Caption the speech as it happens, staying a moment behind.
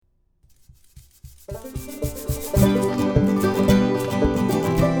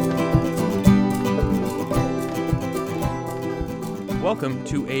Welcome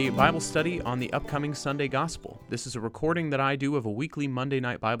to a Bible study on the upcoming Sunday Gospel. This is a recording that I do of a weekly Monday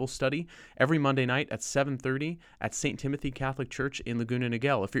night Bible study every Monday night at 7:30 at St. Timothy Catholic Church in Laguna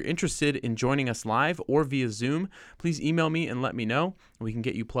Niguel. If you're interested in joining us live or via Zoom, please email me and let me know. We can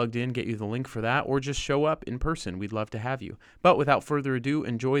get you plugged in, get you the link for that, or just show up in person. We'd love to have you. But without further ado,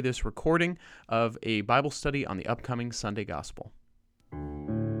 enjoy this recording of a Bible study on the upcoming Sunday Gospel.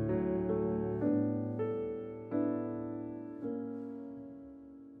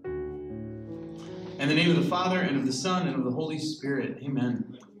 In the name of the Father, and of the Son, and of the Holy Spirit.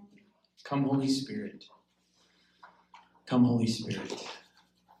 Amen. Come, Holy Spirit. Come, Holy Spirit.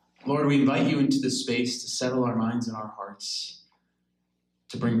 Lord, we invite you into this space to settle our minds and our hearts,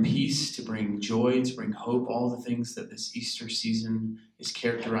 to bring peace, to bring joy, to bring hope, all the things that this Easter season is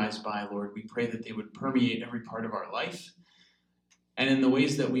characterized by, Lord. We pray that they would permeate every part of our life. And in the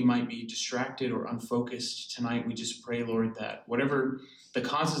ways that we might be distracted or unfocused tonight, we just pray, Lord, that whatever the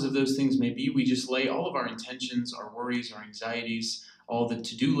causes of those things may be, we just lay all of our intentions, our worries, our anxieties, all the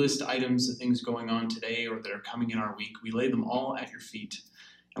to-do list items, the things going on today or that are coming in our week, we lay them all at your feet.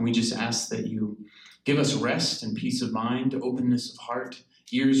 And we just ask that you give us rest and peace of mind, openness of heart,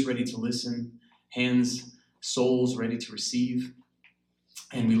 ears ready to listen, hands, souls ready to receive.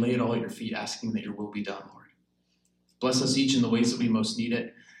 And we lay it all at your feet, asking that your will be done, Lord. Bless us each in the ways that we most need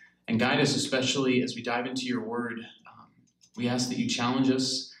it, and guide us especially as we dive into your word. We ask that you challenge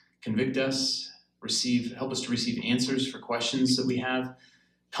us, convict us, help us to receive answers for questions that we have,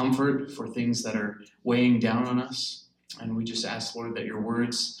 comfort for things that are weighing down on us. And we just ask, Lord, that your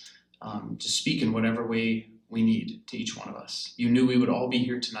words just speak in whatever way we need to each one of us. You knew we would all be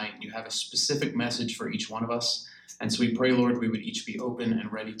here tonight, and you have a specific message for each one of us. And so we pray, Lord, we would each be open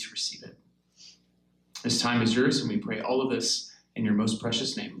and ready to receive it. This time is yours, and we pray all of this in your most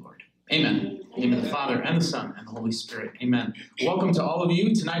precious name, Lord. Amen. In the name of the Father, and the Son, and the Holy Spirit. Amen. Welcome to all of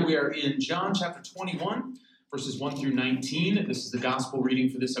you. Tonight we are in John chapter 21, verses 1 through 19. This is the gospel reading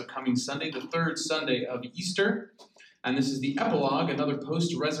for this upcoming Sunday, the third Sunday of Easter. And this is the epilogue, another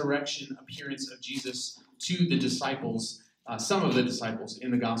post-resurrection appearance of Jesus to the disciples, some of the disciples in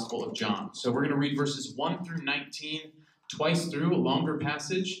the Gospel of John. So we're going to read verses 1 through 19 twice through, a longer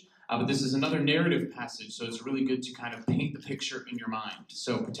passage. But this is another narrative passage, so it's really good to kind of paint the picture in your mind.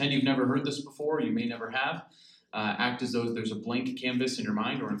 So pretend you've never heard this before, you may never have. Act as though there's a blank canvas in your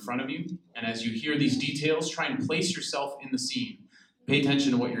mind or in front of you. And as you hear these details, try and place yourself in the scene. Pay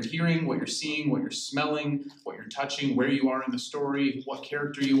attention to what you're hearing, what you're seeing, what you're smelling, what you're touching, where you are in the story, what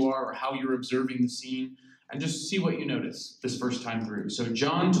character you are, or how you're observing the scene, and just see what you notice this first time through. So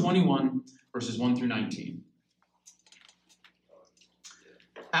John 21, verses 1 through 19.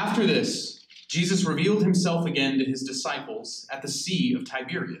 After this, Jesus revealed himself again to his disciples at the Sea of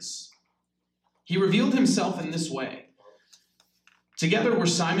Tiberias. He revealed himself in this way. Together were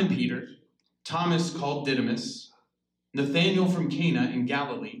Simon Peter, Thomas called Didymus, Nathanael from Cana in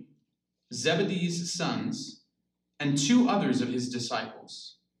Galilee, Zebedee's sons, and two others of his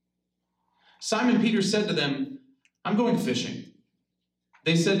disciples. Simon Peter said to them, "I'm going fishing."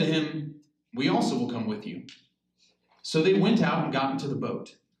 They said to him, "We also will come with you." So they went out and got into the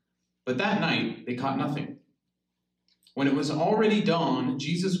boat. But that night they caught nothing. When it was already dawn,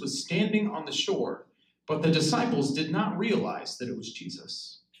 Jesus was standing on the shore, but the disciples did not realize that it was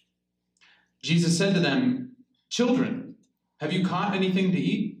Jesus. Jesus said to them, "Children, have you caught anything to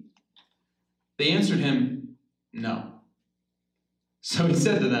eat?" They answered him, "No." So he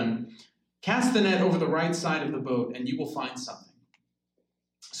said to them, "Cast the net over the right side of the boat, and you will find something."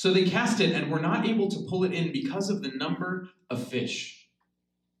 So they cast it and were not able to pull it in because of the number of fish.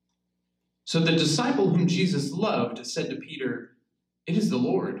 So the disciple whom Jesus loved said to Peter, "It is the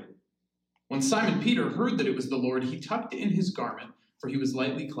Lord." When Simon Peter heard that it was the Lord, he tucked in his garment, for he was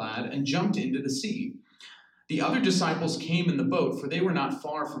lightly clad, and jumped into the sea. The other disciples came in the boat, for they were not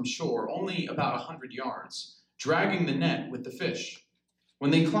far from shore, only about 100 yards, dragging the net with the fish.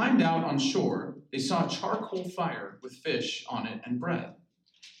 When they climbed out on shore, they saw a charcoal fire with fish on it and bread.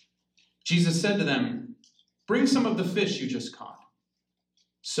 Jesus said to them, "Bring some of the fish you just caught."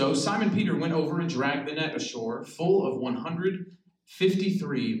 So Simon Peter went over and dragged the net ashore, full of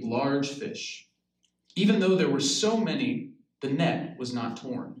 153 large fish. Even though there were so many, the net was not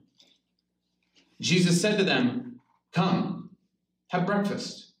torn. Jesus said to them, "Come, have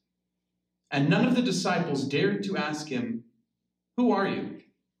breakfast." And none of the disciples dared to ask him, "Who are you?"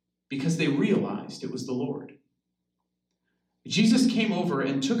 because they realized it was the Lord. Jesus came over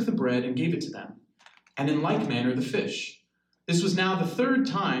and took the bread and gave it to them, and in like manner the fish. This was now the third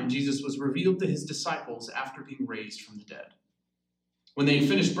time Jesus was revealed to his disciples after being raised from the dead. When they had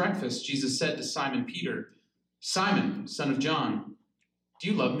finished breakfast, Jesus said to Simon Peter, "Simon, son of John, do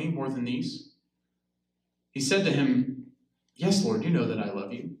you love me more than these?" He said to him, "Yes, Lord, you know that I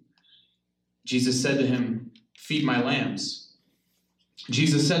love you." Jesus said to him, "Feed my lambs."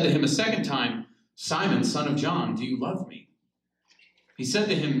 Jesus said to him a second time, "Simon, son of John, do you love me?" He said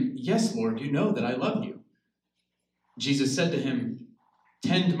to him, "Yes, Lord, you know that I love you." Jesus said to him,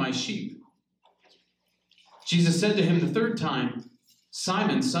 "Tend my sheep." Jesus said to him the third time,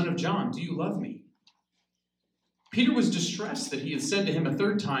 "Simon, son of John, do you love me?" Peter was distressed that he had said to him a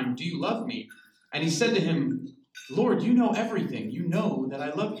third time, "Do you love me?" And he said to him, "Lord, you know everything. You know that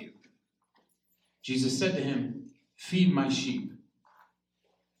I love you." Jesus said to him, "Feed my sheep.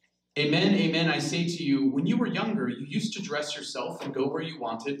 Amen, amen, I say to you, when you were younger, you used to dress yourself and go where you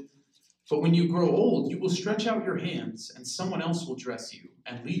wanted. But when you grow old, you will stretch out your hands, and someone else will dress you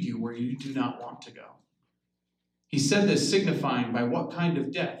and lead you where you do not want to go." He said this, signifying by what kind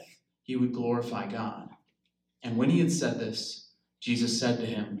of death he would glorify God. And when he had said this, Jesus said to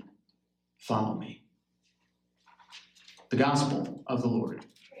him, "Follow me." The Gospel of the Lord.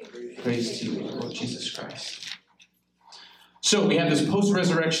 Praise to you, Lord Jesus Christ. So we have this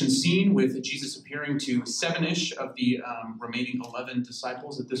post-resurrection scene with Jesus appearing to 7-ish of the remaining 11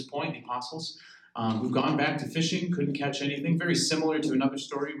 disciples at this point, the apostles, who've gone back to fishing, couldn't catch anything. Very similar to another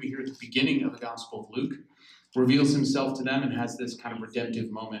story we hear at the beginning of the Gospel of Luke. Reveals himself to them and has this kind of redemptive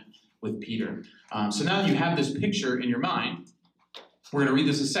moment with Peter. So now that you have this picture in your mind, we're going to read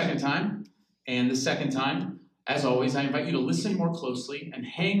this a second time. And the second time, as always, I invite you to listen more closely and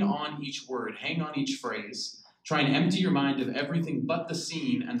hang on each word, hang on each phrase. Try and empty your mind of everything but the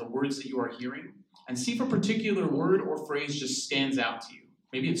scene and the words that you are hearing, and see if a particular word or phrase just stands out to you.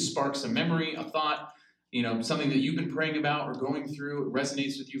 Maybe it sparks a memory, a thought, something that you've been praying about or going through. It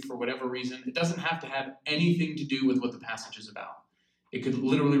resonates with you for whatever reason. It doesn't have to have anything to do with what the passage is about. It could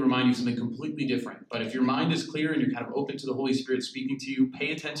literally remind you of something completely different. But if your mind is clear and you're kind of open to the Holy Spirit speaking to you,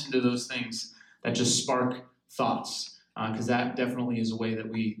 pay attention to those things that just spark thoughts. Because that definitely is a way that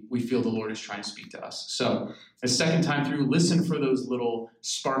we feel the Lord is trying to speak to us. So a second time through, listen for those little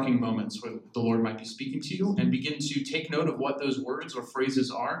sparking moments where the Lord might be speaking to you, and begin to take note of what those words or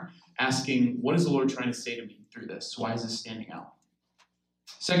phrases are, asking, what is the Lord trying to say to me through this? Why is this standing out?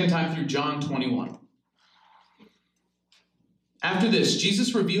 Second time through, John 21. After this,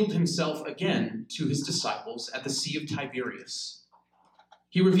 Jesus revealed himself again to his disciples at the Sea of Tiberias.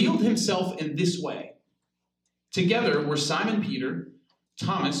 He revealed himself in this way. Together were Simon Peter,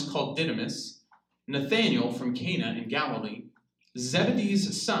 Thomas called Didymus, Nathanael from Cana in Galilee,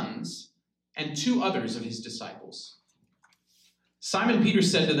 Zebedee's sons, and 2 others of his disciples. Simon Peter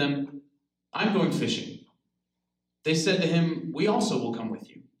said to them, "I'm going fishing." They said to him, "We also will come with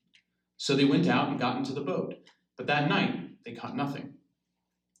you." So they went out and got into the boat, but that night they caught nothing.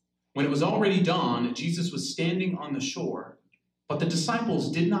 When it was already dawn, Jesus was standing on the shore, but the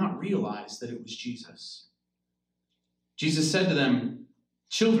disciples did not realize that it was Jesus. Jesus said to them,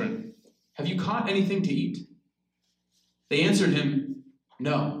 "Children, have you caught anything to eat?" They answered him,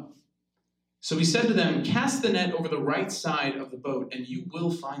 "No." So he said to them, "Cast the net over the right side of the boat, and you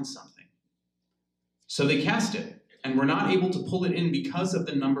will find something." So they cast it, and were not able to pull it in because of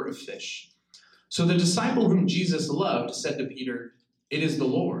the number of fish. So the disciple whom Jesus loved said to Peter, "It is the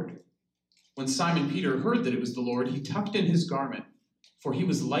Lord." When Simon Peter heard that it was the Lord, he tucked in his garment, for he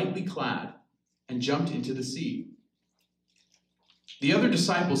was lightly clad, and jumped into the sea. The other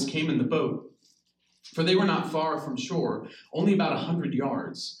disciples came in the boat, for they were not far from shore, only about 100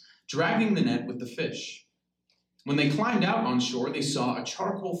 yards, dragging the net with the fish. When they climbed out on shore, they saw a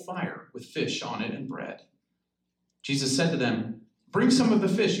charcoal fire with fish on it and bread. Jesus said to them, "Bring some of the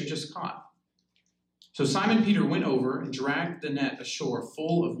fish you just caught." So Simon Peter went over and dragged the net ashore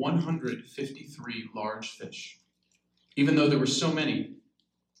full of 153 large fish. Even though there were so many,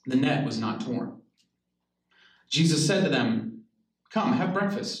 the net was not torn. Jesus said to them, "Come, have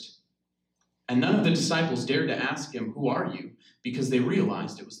breakfast." And none of the disciples dared to ask him, "Who are you?" because they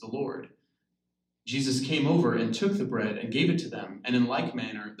realized it was the Lord. Jesus came over and took the bread and gave it to them, and in like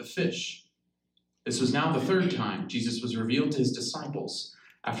manner the fish. This was now the third time Jesus was revealed to his disciples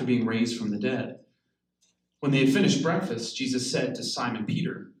after being raised from the dead. When they had finished breakfast, Jesus said to Simon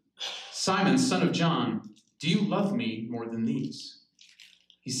Peter, "Simon, son of John, do you love me more than these?"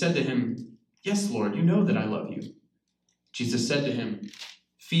 He said to him, "Yes, Lord, you know that I love you." Jesus said to him,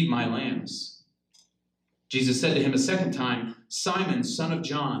 "Feed my lambs." Jesus said to him a second time, "Simon, son of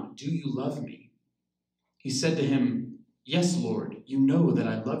John, do you love me?" He said to him, "Yes, Lord, you know that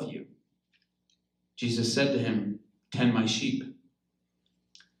I love you." Jesus said to him, Tend my sheep.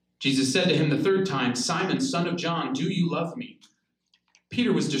 Jesus said to him the third time, Simon, son of John, do you love me?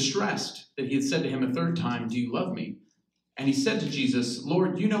 Peter was distressed that he had said to him a third time, do you love me? And he said to Jesus,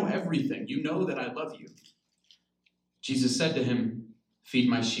 Lord, you know everything. You know that I love you. Jesus said to him, feed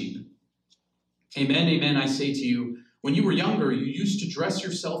my sheep. Amen, amen, I say to you, when you were younger, you used to dress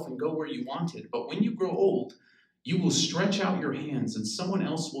yourself and go where you wanted. But when you grow old, you will stretch out your hands and someone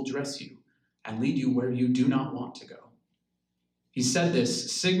else will dress you and lead you where you do not want to go. He said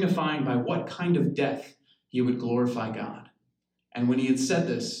this, signifying by what kind of death he would glorify God. And when he had said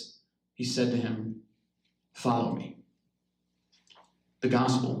this, he said to him, follow me. The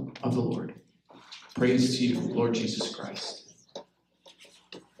gospel of the Lord. Praise to you, Lord Jesus Christ.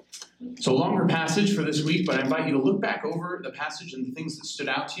 So a longer passage for this week, but I invite you to look back over the passage and the things that stood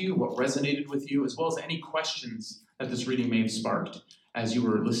out to you, what resonated with you, as well as any questions that this reading may have sparked as you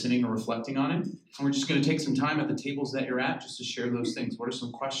were listening or reflecting on it. And we're just going to take some time at the tables that you're at just to share those things. What are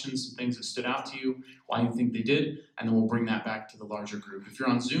some questions, some things that stood out to you, why you think they did, and then we'll bring that back to the larger group. If you're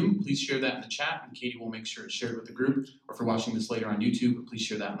on Zoom, please share that in the chat, and Katie will make sure it's shared with the group. Or if you're watching this later on YouTube, please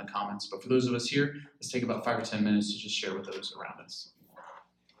share that in the comments. But for those of us here, let's take about 5 or 10 minutes to just share with those around us.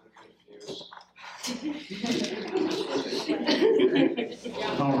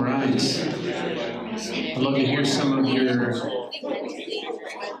 All right. I'd love to hear some of your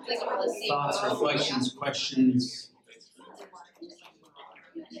thoughts, reflections, questions.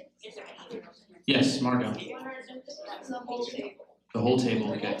 Yes, Margo. The whole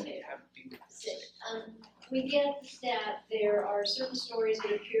table, okay. We get that there are certain stories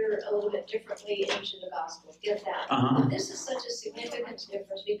that appear a little bit differently in each of the Gospels. Get that. Uh-huh. But this is such a significant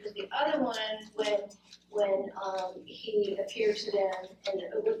difference because the other one, when he appeared to them and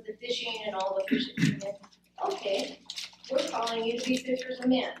with the fishing and all the fish that came in, okay, we're calling you to be fishers of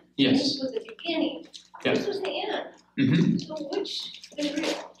men. Yes. This was the beginning. Yes. This was the end. Mm-hmm. So which is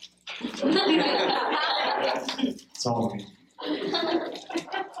real? It's all real.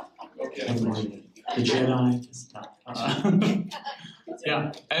 The Jedi is not.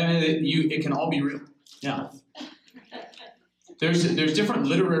 Yeah, and it can all be real. Yeah. There's different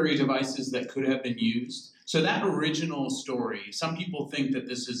literary devices that could have been used. So that original story, some people think that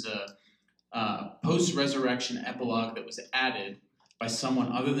this is a post-resurrection epilogue that was added by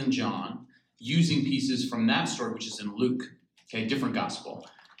someone other than John, using pieces from that story, which is in Luke, okay, different gospel.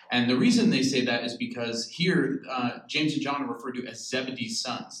 And the reason they say that is because here, James and John are referred to as Zebedee's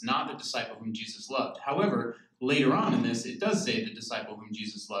sons, not the disciple whom Jesus loved. However, later on in this, it does say the disciple whom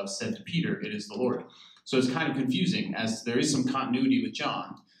Jesus loved said to Peter, it is the Lord. So it's kind of confusing, as there is some continuity with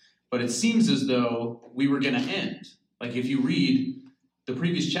John. But it seems as though we were going to end. Like if you read the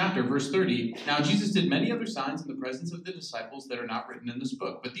previous chapter, verse 30, now Jesus did many other signs in the presence of the disciples that are not written in this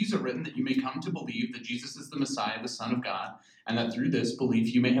book. But these are written that you may come to believe that Jesus is the Messiah, the Son of God, and that through this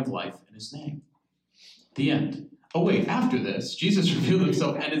belief you may have life in his name. The end. Oh wait, after this, Jesus revealed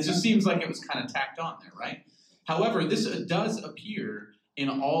himself, and it just seems like it was kind of tacked on there, right? However, this does appear in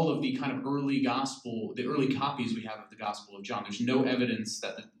all of the kind of early gospel, the early copies we have of the Gospel of John. There's no evidence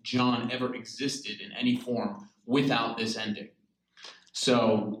that John ever existed in any form without this ending.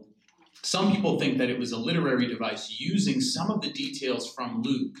 So some people think that it was a literary device using some of the details from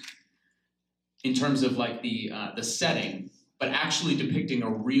Luke in terms of like the setting, but actually depicting a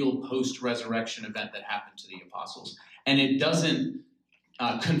real post-resurrection event that happened to the apostles. And it doesn't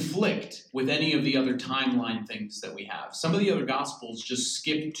conflict with any of the other timeline things that we have. Some of the other Gospels just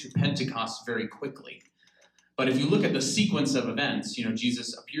skip to Pentecost very quickly. But if you look at the sequence of events,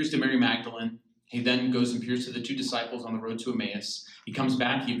 Jesus appears to Mary Magdalene. He then goes and appears to the two disciples on the road to Emmaus. He comes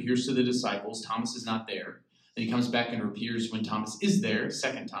back, he appears to the disciples. Thomas is not there. Then he comes back and appears when Thomas is there,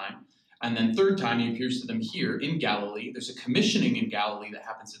 second time. And then third time, he appears to them here in Galilee. There's a commissioning in Galilee that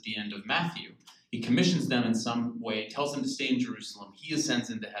happens at the end of Matthew. He commissions them in some way, tells them to stay in Jerusalem. He ascends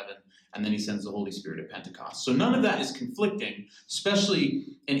into heaven, and then he sends the Holy Spirit at Pentecost. So none of that is conflicting, especially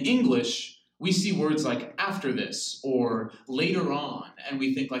in English. We see words like after this or later on, and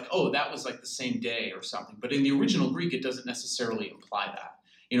we think like, oh, that was like the same day or something. But in the original Greek, it doesn't necessarily imply that.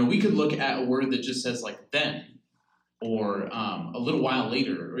 We could look at a word that just says like then or a little while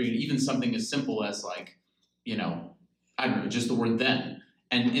later, or even something as simple as like, I don't know, just the word then.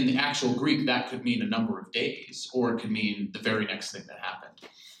 And in the actual Greek, that could mean a number of days, or it could mean the very next thing that happened.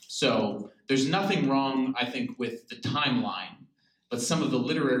 So there's nothing wrong, I think, with the timeline. But some of the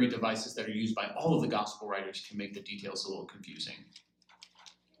literary devices that are used by all of the gospel writers can make the details a little confusing.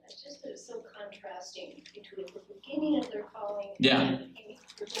 It's just that it's so contrasting between the beginning of their calling Yeah. and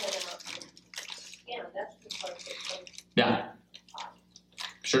the yeah, that's the part that's Yeah.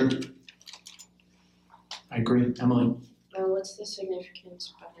 Sure. I agree. agree. Emily? What's the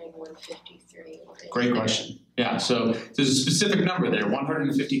significance behind 153? Great question. Yeah, so there's a specific number there,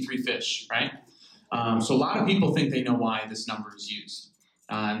 153 fish, right? So a lot of people think they know why this number is used.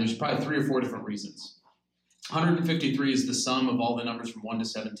 And there's probably 3 or 4 different reasons. 153 is the sum of all the numbers from 1 to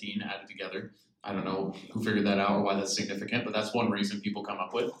 17 added together. I don't know who figured that out or why that's significant, but that's one reason people come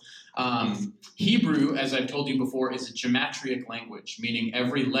up with. Hebrew, as I've told you before, is a gematria language, meaning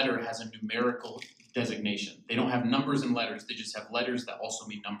every letter has a numerical designation. They don't have numbers and letters, they just have letters that also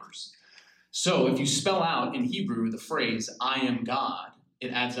mean numbers. So if you spell out in Hebrew the phrase, I am God,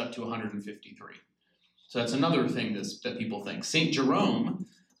 it adds up to 153. So that's another thing that people think. St. Jerome,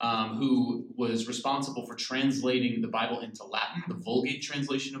 who was responsible for translating the Bible into Latin, the Vulgate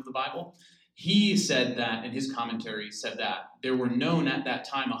translation of the Bible, he said that, in his commentary, said that there were known at that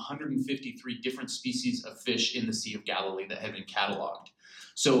time 153 different species of fish in the Sea of Galilee that had been cataloged.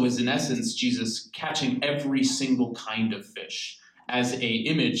 So it was, in essence, Jesus catching every single kind of fish as an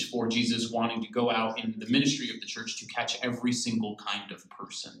image for Jesus wanting to go out in the ministry of the church to catch every single kind of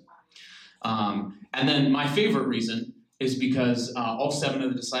person. And then my favorite reason is because all 7 of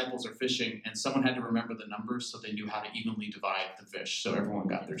the disciples are fishing, and someone had to remember the numbers so they knew how to evenly divide the fish, so everyone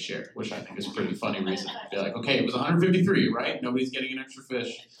got their share, which I think is a pretty funny reason. Be like, okay, it was 153, right? Nobody's getting an extra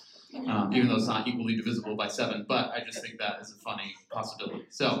fish, even though it's not equally divisible by 7, but I just think that is a funny possibility.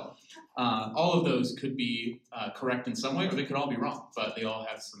 So all of those could be correct in some way, or they could all be wrong, but they all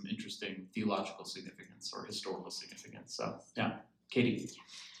have some interesting theological significance or historical significance. So, yeah. Katie?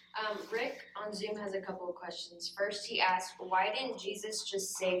 Rick on Zoom has a couple of questions. First, he asked, why didn't Jesus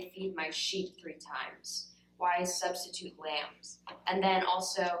just say, feed my sheep 3 times? Why substitute lambs? And then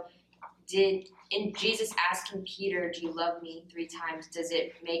also, in Jesus asking Peter, do you love me 3 times, does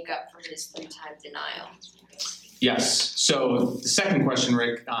it make up for his 3-time denial? Yes. So the second question,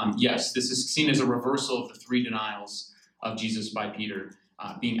 Rick, yes, this is seen as a reversal of the 3 denials of Jesus by Peter,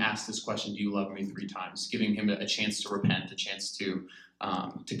 being asked this question, do you love me 3 times, giving him a chance to repent, a chance to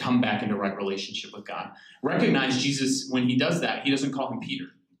come back into right relationship with God. Recognize Jesus, when he does that, he doesn't call him Peter.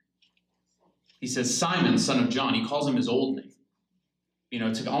 He says, Simon, son of John. He calls him his old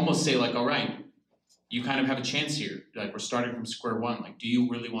name. To almost say like, all right, you kind of have a chance here. Like, we're starting from square one. Like, do you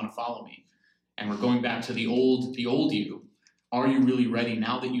really want to follow me? And we're going back to the old you. Are you really ready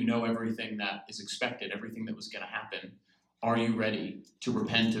now that you know everything that is expected, everything that was going to happen? Are you ready to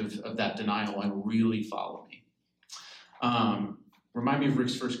repent of that denial and really follow me? Remind me of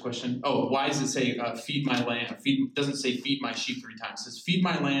Rick's first question. Oh, why does it say feed my lamb? Doesn't say feed my sheep 3 times. It says feed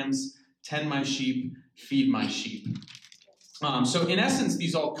my lambs, tend my sheep, feed my sheep. So in essence,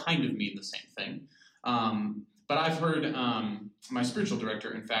 these all kind of mean the same thing. But I've heard my spiritual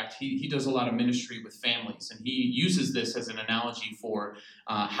director, in fact, he does a lot of ministry with families, and he uses this as an analogy for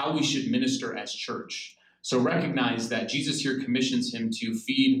how we should minister as church. So recognize that Jesus here commissions him to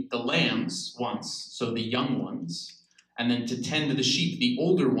feed the lambs once, so the young ones, and then to tend to the sheep, the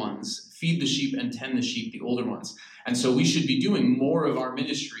older ones, feed the sheep and tend the sheep, the older ones. And so we should be doing more of our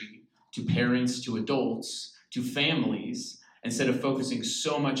ministry to parents, to adults, to families, instead of focusing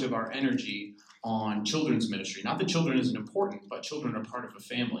so much of our energy on children's ministry. Not that children isn't important, but children are part of a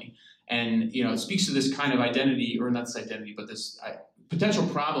family. And, it speaks to this kind of identity, or not this identity, but this potential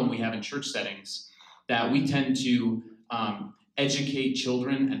problem we have in church settings, that we tend to educate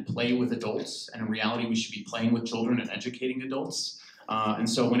children and play with adults, and in reality we should be playing with children and educating adults. And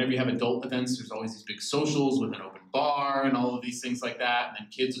so whenever you have adult events, there's always these big socials with an open bar and all of these things like that. And then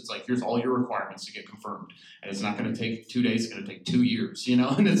kids, it's like, here's all your requirements to get confirmed. And it's not going to take 2 days, it's going to take 2 years,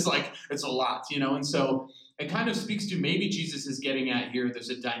 and it's like, it's a lot, And so it kind of speaks to maybe Jesus is getting at here, there's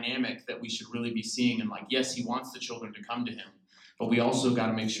a dynamic that we should really be seeing. And like, yes, he wants the children to come to him, but we also got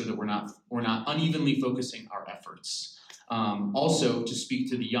to make sure that we're not unevenly focusing our efforts. Also, to speak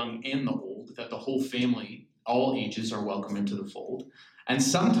to the young and the old, that the whole family, all ages, are welcome into the fold. And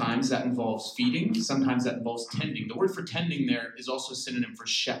sometimes that involves feeding, sometimes that involves tending. The word for tending there is also a synonym for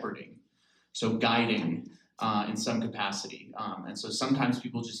shepherding, so guiding in some capacity. And so sometimes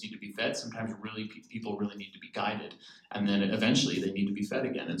people just need to be fed, sometimes people really need to be guided, and then eventually they need to be fed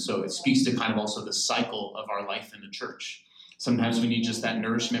again. And so it speaks to kind of also the cycle of our life in the church. Sometimes we need just that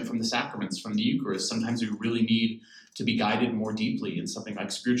nourishment from the sacraments, from the Eucharist. Sometimes we really need to be guided more deeply in something like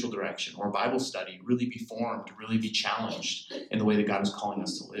spiritual direction or Bible study, really be formed, really be challenged in the way that God is calling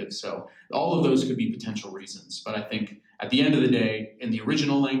us to live. So all of those could be potential reasons. But I think at the end of the day, in the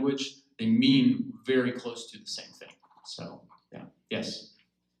original language, they mean very close to the same thing. So, yeah. Yes?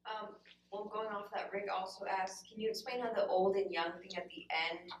 Well, going off that, Rick also asked, can you explain how the old and young thing at the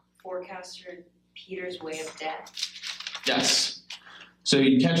end forecasted Peter's way of death? Yes. So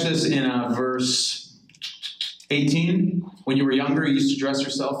you catch this in verse 18, when you were younger, you used to dress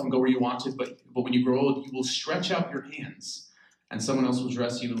yourself and go where you wanted, but when you grow old, you will stretch out your hands, and someone else will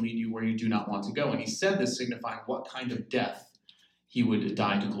dress you and lead you where you do not want to go. And he said this signifying what kind of death he would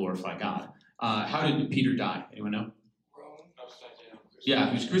die to glorify God. How did Peter die? Anyone know? Rome, upside down. Yeah,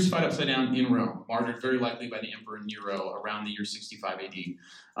 he was crucified upside down in Rome, martyred very likely by the Emperor Nero around the year 65 AD.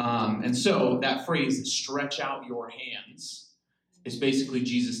 And so that phrase, stretch out your hands, is basically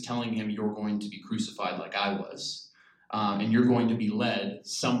Jesus telling him you're going to be crucified like I was. And you're going to be led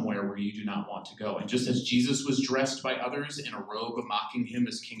somewhere where you do not want to go. And just as Jesus was dressed by others in a robe mocking him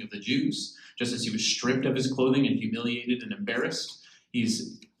as king of the Jews, just as he was stripped of his clothing and humiliated and embarrassed,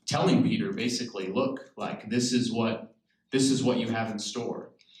 he's telling Peter basically, look, like this is what you have in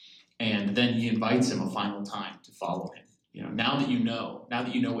store. And then he invites him a final time to follow him. Now that you know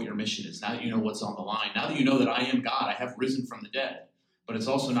what your mission is, now that you know what's on the line, now that you know that I am God, I have risen from the dead. But it's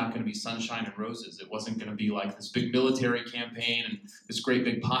also not going to be sunshine and roses. It wasn't going to be like this big military campaign and this great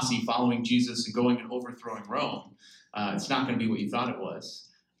big posse following Jesus and going and overthrowing Rome. It's not going to be what you thought it was.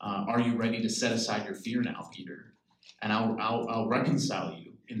 Are you ready to set aside your fear now, Peter? And I'll reconcile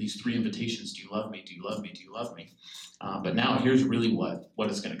you in these 3 invitations. Do you love me? Do you love me? Do you love me? But now here's really what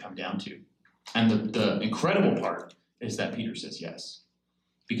it's going to come down to. And the incredible part is that Peter says yes.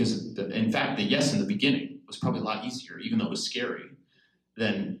 Because, in fact, the yes in the beginning was probably a lot easier, even though it was scary,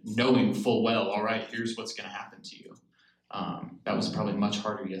 than knowing full well, all right, here's what's going to happen to you. That was probably much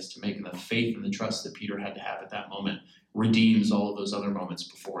harder yes to make. And the faith and the trust that Peter had to have at that moment redeems all of those other moments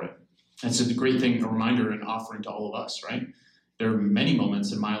before it. And so the great thing, a reminder and offering to all of us, right? There are many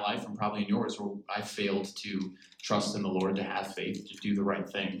moments in my life and probably in yours where I failed to trust in the Lord, to have faith, to do the right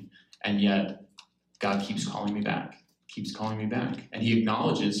thing. And yet God keeps calling me back. And he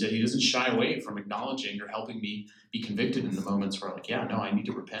acknowledges that he doesn't shy away from acknowledging or helping me be convicted in the moments where I need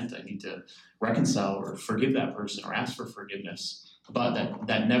to repent. I need to reconcile or forgive that person or ask for forgiveness. But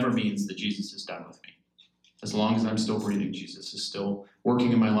that never means that Jesus is done with me. As long as I'm still breathing, Jesus is still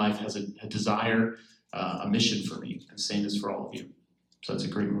working in my life, has a desire, a mission for me. And same is for all of you. So that's a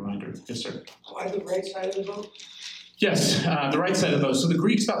great reminder. Yes, sir. Why the right side of the boat? Yes, the right side of the boat. So the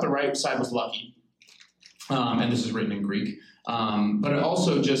Greeks thought the right side was lucky. And this is written in Greek. But it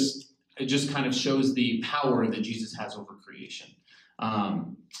also just kind of shows the power that Jesus has over creation.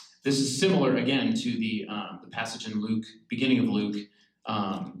 This is similar, again, to the passage in Luke, beginning of Luke.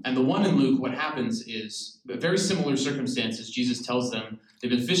 And the one in Luke, what happens is, very similar circumstances. Jesus tells them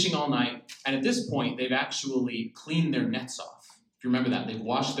they've been fishing all night, and at this point, they've actually cleaned their nets off. If you remember that, they've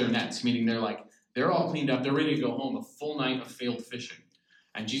washed their nets, meaning they're all cleaned up, they're ready to go home, a full night of failed fishing.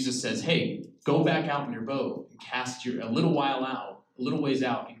 And Jesus says, hey, go back out in your boat and cast a little ways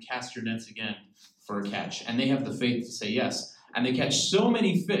out and cast your nets again for a catch. And they have the faith to say yes. And they catch so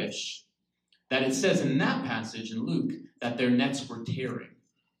many fish that it says in that passage in Luke that their nets were tearing.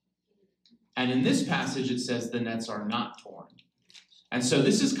 And in this passage, it says the nets are not torn. And so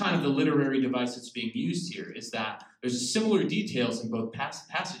this is kind of the literary device that's being used here, is that there's similar details in both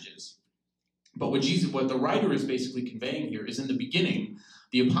passages. But what the writer is basically conveying here is in the beginning,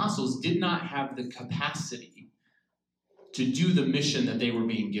 the apostles did not have the capacity to do the mission that they were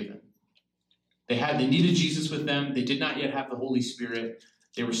being given. They needed Jesus with them. They did not yet have the Holy Spirit.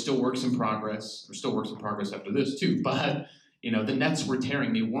 They were still works in progress. We're still works in progress after this too. But, the nets were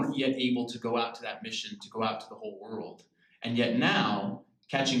tearing. They weren't yet able to go out to that mission, to go out to the whole world. And yet now,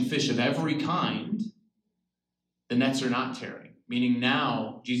 catching fish of every kind, the nets are not tearing. Meaning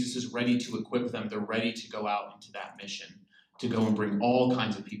now, Jesus is ready to equip them. They're ready to go out into that mission, to go and bring all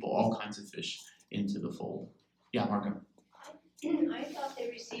kinds of people, all kinds of fish into the fold. Yeah, Marco. I thought they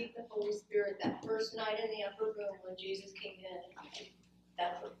received the Holy Spirit that first night in the upper room when Jesus came in.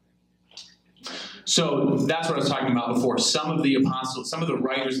 So that's what I was talking about before. Some of the apostles, some of the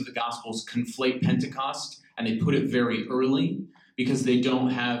writers of the Gospels conflate Pentecost, and they put it very early because they don't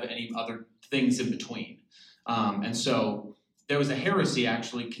have any other things in between. And so there was a heresy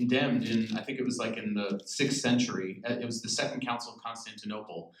actually condemned in, I think it was like in the 6th century. It was the Second Council of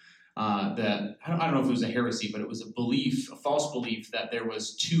Constantinople. That I don't know if it was a heresy, but it was a false belief that there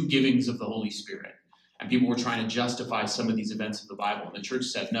was 2 givings of the Holy Spirit. And people were trying to justify some of these events of the Bible. And the church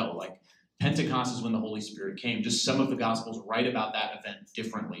said, no, Pentecost is when the Holy Spirit came. Just some of the Gospels write about that event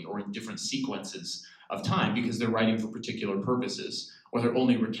differently or in different sequences of time because they're writing for particular purposes, or they're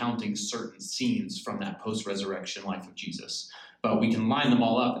only recounting certain scenes from that post-resurrection life of Jesus. But we can line them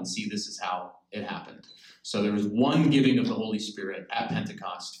all up and see this is how it happened. So there was one giving of the Holy Spirit at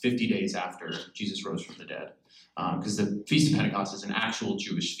Pentecost, 50 days after Jesus rose from the dead. Because the Feast of Pentecost is an actual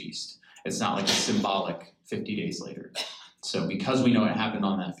Jewish feast. It's not like a symbolic 50 days later. So because we know it happened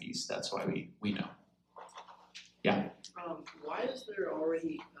on that feast, that's why we know. Why is there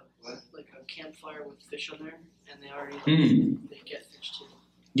already a campfire with fish on there, and they already they get fish too?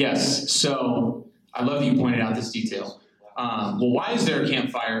 Yes, so I love that you pointed out this detail. Well, why is there a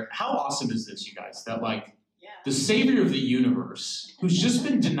campfire? How awesome is this, you guys? That the Savior of the universe, who's just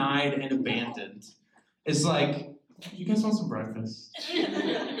been denied and abandoned, is like, you guys want some breakfast?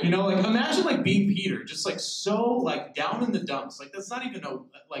 Imagine being Peter, just so down in the dumps. That's not even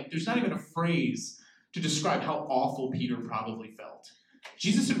there's not even a phrase to describe how awful Peter probably felt.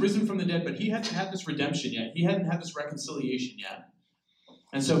 Jesus had risen from the dead, but he hadn't had this redemption yet. He hadn't had this reconciliation yet.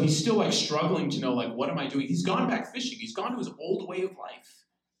 And so he's still struggling to know what am I doing? He's gone back fishing. He's gone to his old way of life.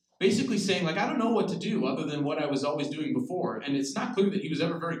 Basically saying I don't know what to do other than what I was always doing before. And it's not clear that he was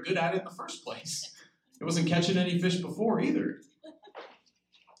ever very good at it in the first place. He wasn't catching any fish before either.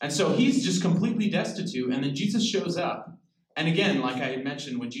 And so he's just completely destitute. And then Jesus shows up. And again, like I had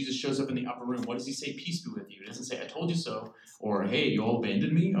mentioned, when Jesus shows up in the upper room, what does he say? Peace be with you. He doesn't say, I told you so. Or, hey, you all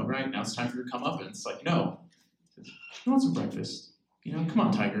abandoned me? All right, now it's time for you to come up. And it's no. You want some breakfast? Come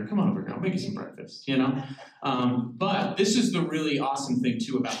on, Tiger. Come on over here. I'll make you some breakfast, But this is the really awesome thing,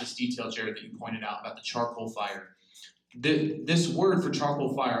 too, about this detail, Jared, that you pointed out about the charcoal fire. This word for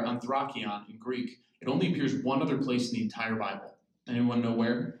charcoal fire, anthrakion in Greek, it only appears one other place in the entire Bible. Anyone know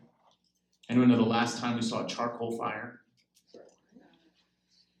where? Anyone know the last time we saw a charcoal fire?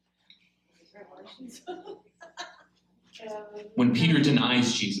 When Peter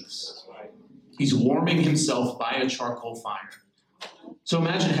denies Jesus. He's warming himself by a charcoal fire. So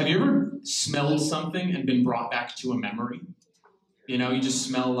imagine, have you ever smelled something and been brought back to a memory? You just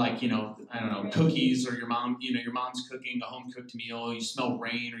smell cookies, or your mom's cooking a home-cooked meal. You smell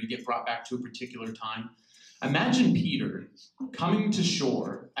rain, or you get brought back to a particular time. Imagine Peter coming to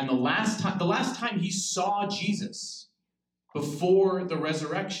shore, and the last time he saw Jesus before the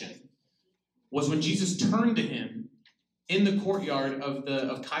resurrection was when Jesus turned to him in the courtyard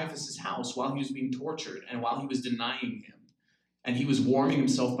of Caiaphas' house while he was being tortured and while he was denying him. And he was warming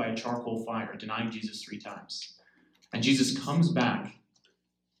himself by a charcoal fire, denying Jesus 3 times. And Jesus comes back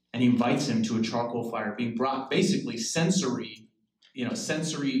and he invites him to a charcoal fire, being brought basically sensory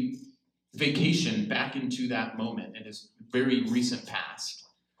vacation back into that moment in his very recent past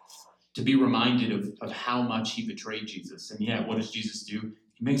to be reminded of how much he betrayed Jesus. And what does Jesus do?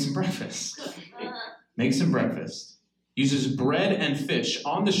 He makes him breakfast. Uses bread and fish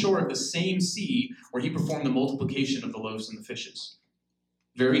on the shore of the same sea where he performed the multiplication of the loaves and the fishes.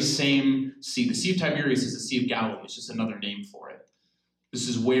 Very same sea. The Sea of Tiberias is the Sea of Galilee. It's just another name for it. This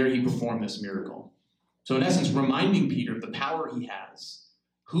is where he performed this miracle. So in essence, reminding Peter of the power he has,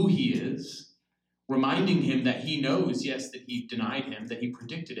 who he is, reminding him that he knows, yes, that he denied him, that he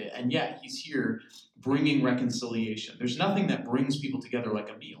predicted it, and yet he's here bringing reconciliation. There's nothing that brings people together like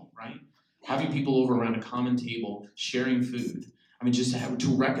a meal, right? Having people over around a common table, sharing food. Just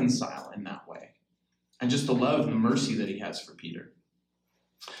to reconcile in that way. And just the love and the mercy that he has for Peter.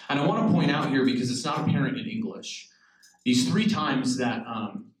 And I want to point out here, because it's not apparent in English, these 3 times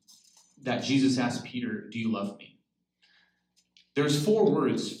that Jesus asked Peter, do you love me? There's 4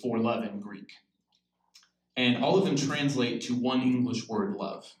 words for love in Greek. And all of them translate to one English word,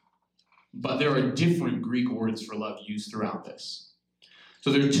 love. But there are different Greek words for love used throughout this.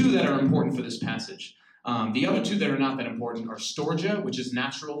 So there are 2 that are important for this passage. The other 2 that are not that important are storge, which is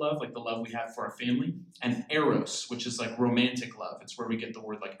natural love, like the love we have for our family, and eros, which is romantic love. It's where we get the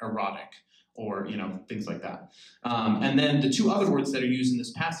word erotic, or things like that. And then the 2 other words that are used in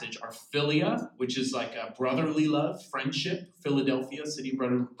this passage are philia, which is a brotherly love, friendship, Philadelphia, city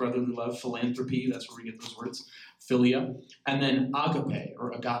of brotherly love, philanthropy, that's where we get those words, philia. And then agape,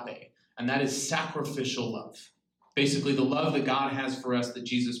 or agape, and that is sacrificial love. Basically, the love that God has for us, that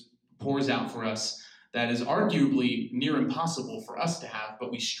Jesus pours out for us, that is arguably near impossible for us to have,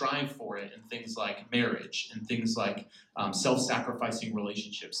 but we strive for it in things like marriage and things like self-sacrificing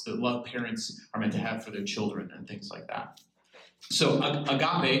relationships that love parents are meant to have for their children and things like that. So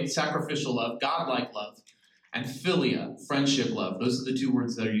agape, sacrificial love, God-like love, and philia, friendship love. Those are the 2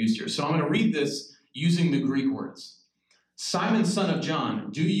 words that are used here. So I'm going to read this using the Greek words. Simon, son of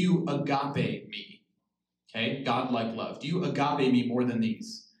John, do you agape me? Okay, God-like love. Do you agape me more than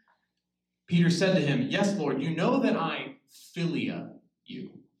these? Peter said to him, yes, Lord, you know that I philia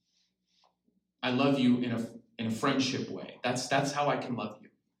you. I love you in a friendship way. That's how I can love you.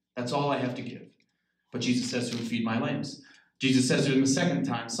 That's all I have to give. But Jesus says to him, feed my lambs. Jesus says to him a second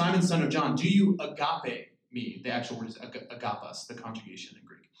time, Simon, son of John, do you agape me? The actual word is agapas, the conjugation in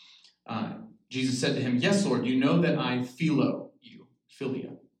Greek. Jesus said to him, yes, Lord, you know that I philo you.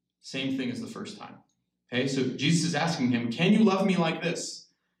 Philia. Same thing as the first time. Okay, so Jesus is asking him, can you love me like this?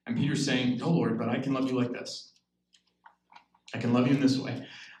 And Peter's saying, no, Lord, but I can love you like this. I can love you in this way.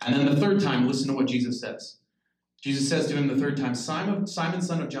 And then the third time, listen to what Jesus says. Jesus says to him the third time, Simon,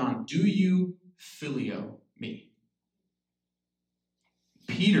 son of John, do you phileo me?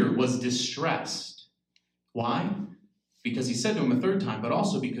 Peter was distressed. Why? Because he said to him a third time, but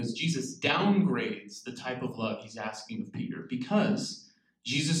also because Jesus downgrades the type of love he's asking of Peter, because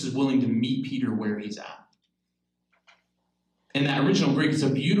Jesus is willing to meet Peter where he's at. In that original Greek, it's a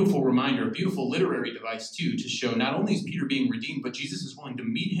beautiful reminder, a beautiful literary device too, to show not only is Peter being redeemed, but Jesus is willing to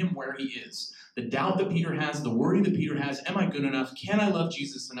meet him where he is. The doubt that Peter has, the worry that Peter has, am I good enough? Can I love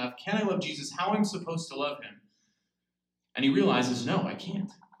Jesus enough? Can I love Jesus how I'm supposed to love him? And he realizes, no, I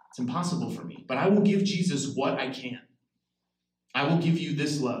can't. It's impossible for me. But I will give Jesus what I can. I will give you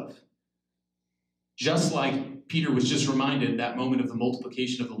this love. Just like Peter was just reminded that moment of the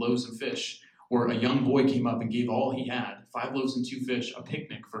multiplication of the loaves and fish, where a young boy came up and gave all he had, 5 loaves and 2 fish, a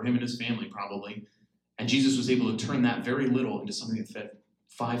picnic for him and his family probably. And Jesus was able to turn that very little into something that fed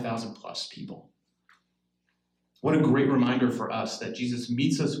 5,000 plus people. What a great reminder for us that Jesus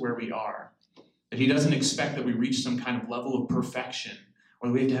meets us where we are, that he doesn't expect that we reach some kind of level of perfection, or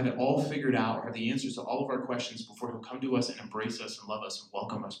that we have to have it all figured out or have the answers to all of our questions before he'll come to us and embrace us and love us and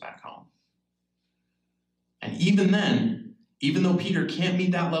welcome us back home. And even then, even though Peter can't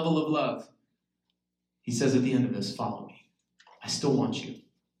meet that level of love, he says at the end of this, follow me. I still want you.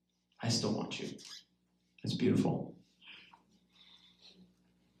 I still want you. It's beautiful.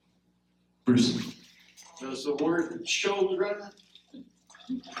 Bruce. Does the word children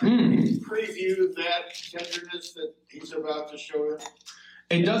Mm. preview that tenderness that he's about to show us?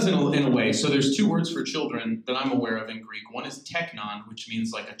 It does in a way. So there's 2 words for children that I'm aware of in Greek. One is teknon, which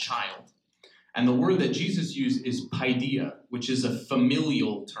means like a child. And the word that Jesus used is paideia, which is a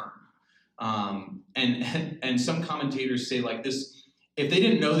familial term. And some commentators say like this, if they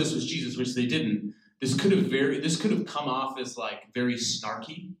didn't know this was Jesus, which they didn't, this could have come off as like very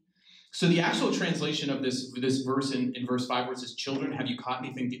snarky. So the actual translation of this verse in verse 5 where it says, children, have you caught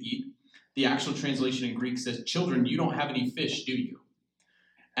anything to eat? The actual translation in Greek says, children, you don't have any fish, do you?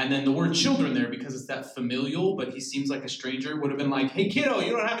 And then the word children there, because it's that familial, but he seems like a stranger, would have been like, hey kiddo,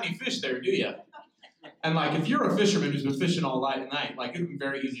 you don't have any fish there, do you? And like, if you're a fisherman who's been fishing all night, like, it would be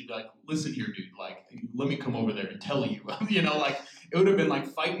very easy to be like, listen here, dude, like, let me come over there and tell you, like, it would have been like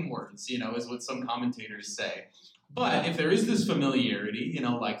fighting words, is what some commentators say. But if there is this familiarity,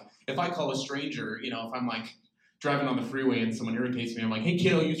 like, if I call a stranger, if I'm like driving on the freeway and someone irritates me, I'm like, hey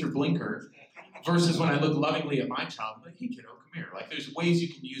kiddo, use your blinker, versus when I look lovingly at my child, I'm like, hey kiddo, come here. Like, there's ways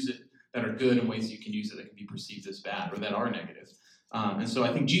you can use it that are good and ways you can use it that can be perceived as bad or that are negative. And so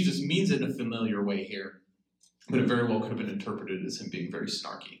I think Jesus means it in a familiar way here, but it very well could have been interpreted as him being very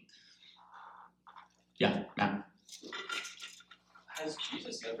snarky. Yeah, Matt. Has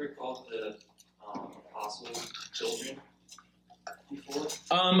Jesus ever called the apostles children before?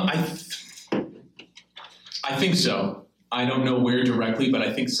 I think so. I don't know where directly, but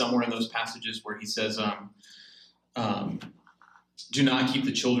I think somewhere in those passages where he says, do not keep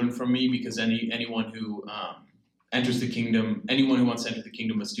the children from me, because anyone who enters the kingdom, anyone who wants to enter the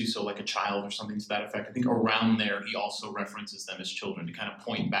kingdom must do so like a child or something to that effect. I think around there he also references them as children to kind of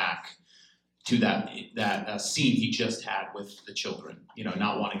point back to that scene he just had with the children,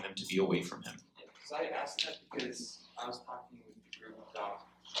 not wanting them to be away from him. Because I asked that because I was talking with the group about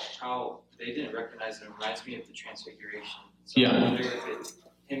how they didn't recognize it. It reminds me of the Transfiguration. So Yeah. I wonder if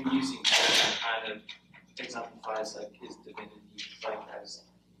him using that kind of exemplifies like his divinity, like as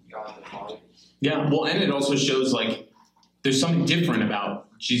God the Father. Yeah, well, and it also shows like there's something different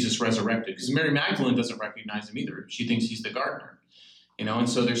about Jesus resurrected, because Mary Magdalene doesn't recognize him either. She thinks he's the gardener, and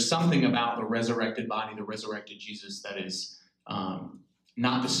so there's something about the resurrected body, the resurrected Jesus that is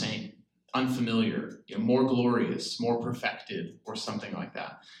not the same, unfamiliar, more glorious, more perfected, or something like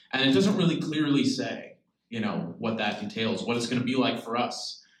that. And it doesn't really clearly say, what that entails, what it's going to be like for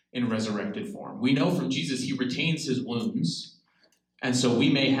us in resurrected form. We know from Jesus he retains his wounds. And so we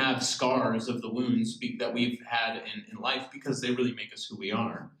may have scars of the wounds that we've had in life because they really make us who we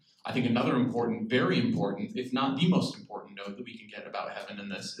are. I think another important, very important, if not the most important note that we can get about heaven in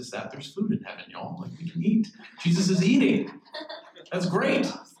this is that there's food in heaven, y'all. Like, we can eat. Jesus is eating. That's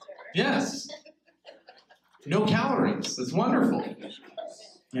great. Yes. No calories. That's wonderful.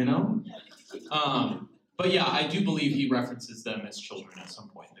 But yeah, I do believe he references them as children at some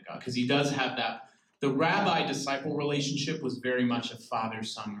point to God, because he does have that. The rabbi-disciple relationship was very much a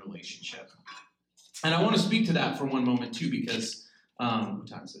father-son relationship. And I want to speak to that for one moment, too, because, what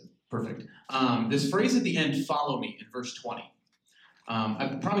time is it? Perfect. This phrase at the end, follow me, in verse 20.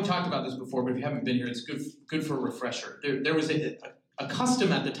 I've probably talked about this before, but if you haven't been here, it's good for a refresher. There was a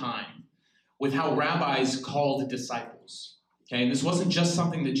custom at the time with how rabbis called disciples. Okay, and this wasn't just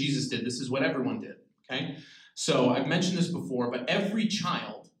something that Jesus did. This is what everyone did. Okay, so I've mentioned this before, but every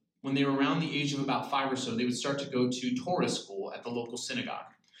child, when they were around the age of about 5 or so, they would start to go to Torah school at the local synagogue.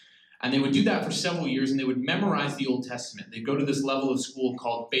 And they would do that for several years, and they would memorize the Old Testament. They'd go to this level of school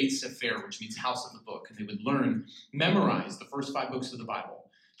called Beit Sefer, which means house of the book, and they would memorize the first 5 books of the Bible: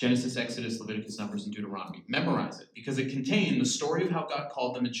 Genesis, Exodus, Leviticus, Numbers, and Deuteronomy. Memorize it, because it contained the story of how God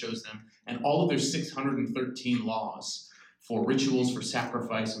called them and chose them, and all of their 613 laws for rituals, for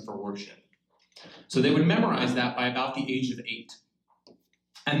sacrifice, and for worship. So they would memorize that by about the age of 8.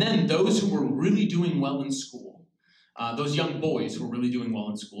 And then those who were really doing well in school, those young boys who were really doing well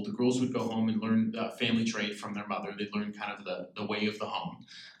in school, the girls would go home and learn family trade from their mother. They'd learn kind of the way of the home.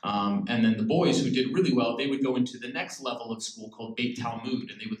 And then the boys who did really well, they would go into the next level of school called Beit Talmud,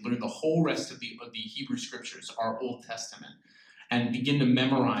 and they would learn the whole rest of the Hebrew Scriptures, our Old Testament, and begin to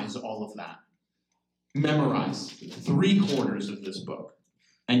memorize all of that. Memorize 3/4 of this book.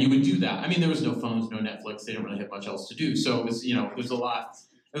 And you would do that. I mean, there was no phones, no Netflix. They didn't really have much else to do. So it was, it was a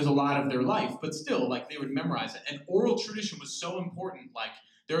lot of their life, but still, like, they would memorize it. And oral tradition was so important. Like,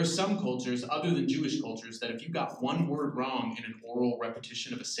 there are some cultures, other than Jewish cultures, that if you got one word wrong in an oral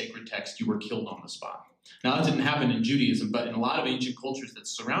repetition of a sacred text, you were killed on the spot. Now, that didn't happen in Judaism, but in a lot of ancient cultures that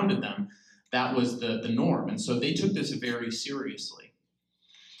surrounded them, that was the norm. And so they took this very seriously.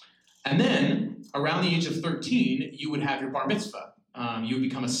 And then, around the age of 13, you would have your bar mitzvah. You would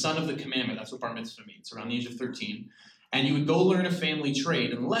become a son of the commandment. That's what bar mitzvah means, around the age of 13. And you would go learn a family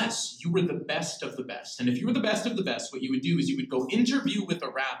trade unless you were the best of the best. And if you were the best of the best, what you would do is you would go interview with a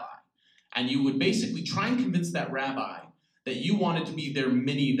rabbi. And you would basically try and convince that rabbi that you wanted to be their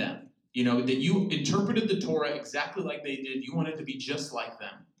mini them. That you interpreted the Torah exactly like they did. You wanted to be just like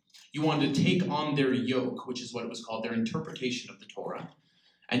them. You wanted to take on their yoke, which is what it was called, their interpretation of the Torah.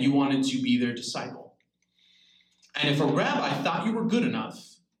 And you wanted to be their disciple. And if a rabbi thought you were good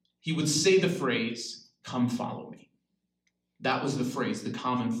enough, he would say the phrase, "Come follow me." That was the phrase, the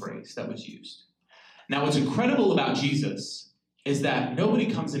common phrase that was used. Now, what's incredible about Jesus is that nobody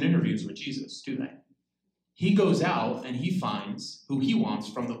comes and interviews with Jesus, do they? He goes out and he finds who he wants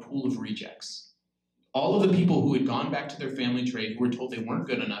from the pool of rejects. All of the people who had gone back to their family trade, who were told they weren't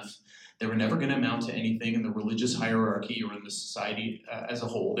good enough, they were never going to amount to anything in the religious hierarchy or in the society as a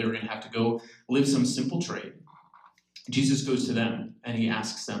whole. They were going to have to go live some simple trade. Jesus goes to them and he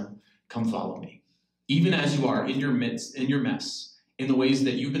asks them, "Come follow me. Even as you are in your midst, in your mess, in the ways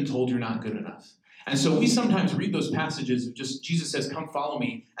that you've been told you're not good enough." And so we sometimes read those passages of just Jesus says, "Come follow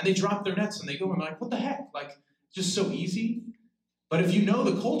me," and they drop their nets and they go and like, what the heck? Like, just so easy. But if you know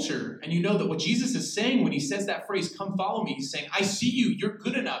the culture and you know that what Jesus is saying when he says that phrase, "Come follow me," he's saying, I see you, you're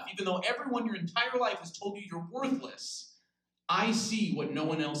good enough. Even though everyone your entire life has told you you're worthless, I see what no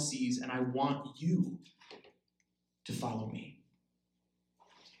one else sees, and I want you to follow me.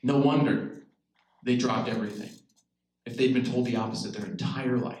 No wonder they dropped everything if they'd been told the opposite their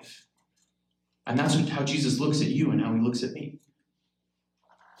entire life. And that's how Jesus looks at you and how he looks at me.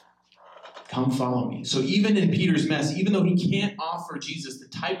 Come follow me. So even in Peter's mess, even though he can't offer Jesus the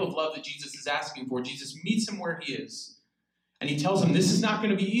type of love that Jesus is asking for, Jesus meets him where he is. And he tells him, this is not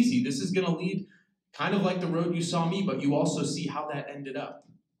going to be easy. This is going to lead kind of like the road you saw me, but you also see how that ended up.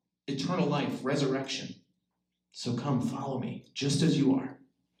 Eternal life, resurrection. So come follow me, just as you are.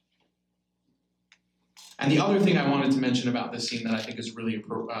 And the other thing I wanted to mention about this scene that I think is really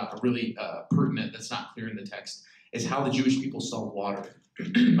pertinent, that's not clear in the text, is how the Jewish people saw water.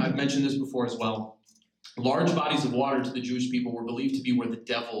 I've mentioned this before as well. Large bodies of water to the Jewish people were believed to be where the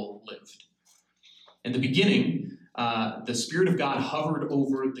devil lived. In the beginning, the Spirit of God hovered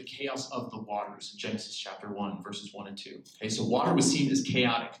over the chaos of the waters in Genesis chapter 1, verses 1 and 2. Okay, so water was seen as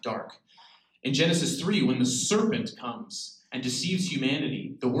chaotic, dark. In Genesis 3, when the serpent comes and deceives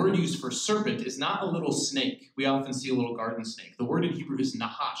humanity, the word used for serpent is not a little snake. We often see a little garden snake. The word in Hebrew is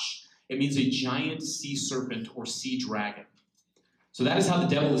nahash. It means a giant sea serpent or sea dragon. So that is how the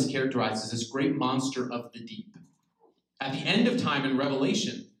devil is characterized, as this great monster of the deep. At the end of time in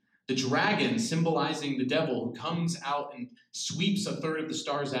Revelation, the dragon, symbolizing the devil, who comes out and sweeps a third of the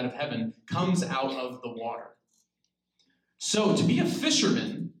stars out of heaven, comes out of the water. So to be a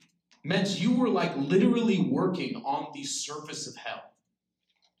fisherman meant you were like literally working on the surface of hell.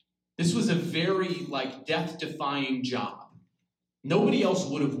 This was a very like death-defying job. Nobody else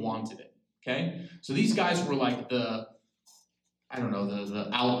would have wanted it, okay? So these guys were like the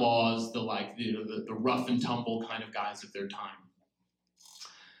outlaws, the rough and tumble kind of guys of their time.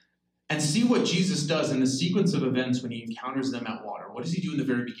 And see what Jesus does in the sequence of events when he encounters them at water. What does he do in the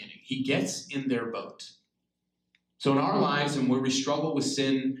very beginning? He gets in their boat. So in our lives and where we struggle with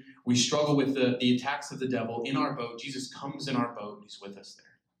sin, we struggle with the attacks of the devil in our boat, Jesus comes in our boat and he's with us there.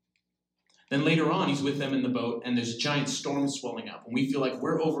 Then later on, he's with them in the boat, and there's a giant storm swelling up. When we feel like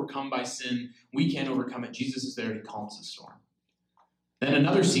we're overcome by sin, we can't overcome it. Jesus is there, he calms the storm. Then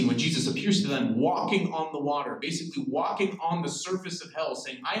another scene when Jesus appears to them walking on the water, basically walking on the surface of hell,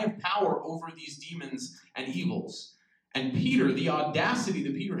 saying, I have power over these demons and evils. And Peter, the audacity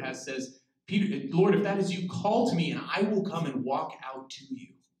that Peter has, says, Lord, if that is you, call to me, and I will come and walk out to you.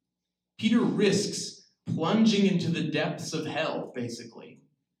 Peter risks plunging into the depths of hell, basically,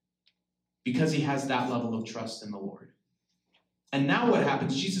 because he has that level of trust in the Lord. And now what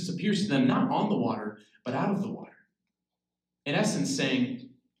happens? Jesus appears to them not on the water, but out of the water. In essence, saying,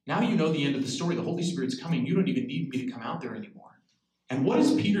 now you know the end of the story. The Holy Spirit's coming. You don't even need me to come out there anymore. And what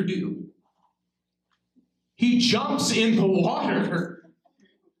does Peter do? He jumps in the water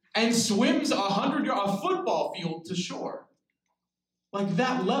and swims 100 yards, a football field to shore. Like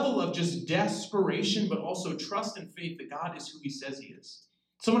that level of just desperation, but also trust and faith that God is who he says he is.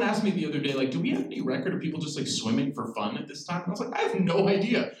 Someone asked me the other day, like, do we have any record of people just like swimming for fun at this time? And I was like, I have no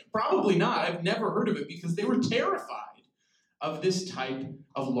idea. Probably not. I've never heard of it because they were terrified of this type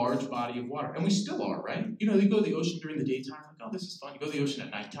of large body of water. And we still are, right? You know, you go to the ocean during the daytime, like, oh, this is fun. You go to the ocean at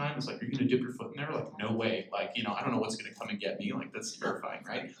nighttime, it's like, are you going to dip your foot in there? Like, no way. Like, you know, I don't know what's going to come and get me. Like, that's terrifying,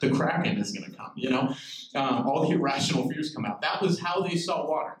 right? The Kraken is going to come, you know? All the irrational fears come out. That was how they saw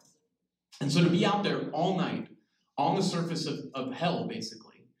water. And so to be out there all night on the surface of hell,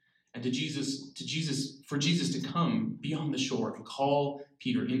 basically, and for Jesus to come be on the shore and call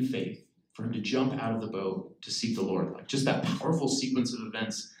Peter in faith, for him to jump out of the boat to seek the Lord. Like just that powerful sequence of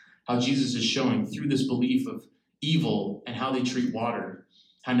events, how Jesus is showing through this belief of evil and how they treat water,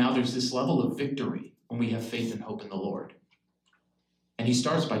 how now there's this level of victory when we have faith and hope in the Lord. And he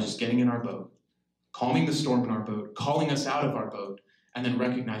starts by just getting in our boat, calming the storm in our boat, calling us out of our boat, and then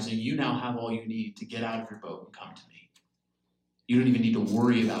recognizing you now have all you need to get out of your boat and come to me. You don't even need to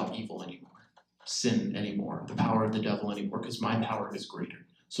worry about evil anymore, sin anymore, the power of the devil anymore, because my power is greater.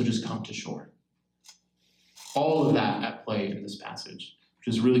 So just come to shore. All of that at play in this passage,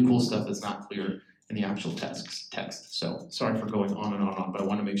 which is really cool stuff that's not clear in the actual text. So sorry for going on and on, but I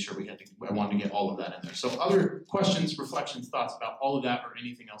want to make sure I wanted to get all of that in there. So other questions, reflections, thoughts about all of that or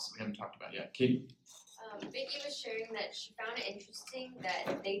anything else that we haven't talked about yet? Katie? Vicky was sharing that she found it interesting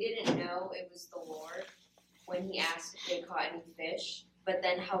that they didn't know it was the Lord when he asked if they caught any fish, but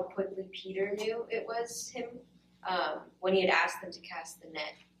then how quickly Peter knew it was him when he had asked them to cast the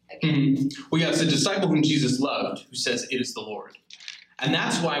net again. Mm-hmm. Well, yeah, it's a disciple whom Jesus loved who says it is the Lord. And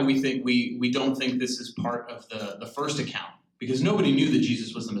that's why we think we don't think this is part of the first account, because nobody knew that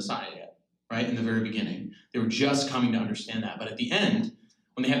Jesus was the Messiah yet, right? In the very beginning. They were just coming to understand that. But at the end,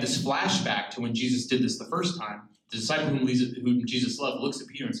 when they have this flashback to when Jesus did this the first time, the disciple whom Jesus loved looks at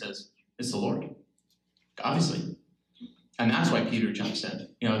Peter and says, it's the Lord. Obviously. And that's why Peter jumps in.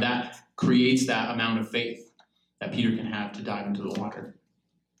 You know, that creates that amount of faith that Peter can have to dive into the water.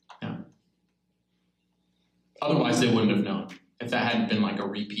 Yeah. Otherwise, they wouldn't have known. If that hadn't been like a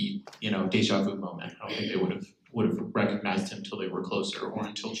repeat, deja vu moment, I don't think they would have recognized him until they were closer, or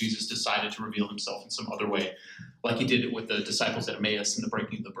until Jesus decided to reveal himself in some other way, like he did it with the disciples at Emmaus in the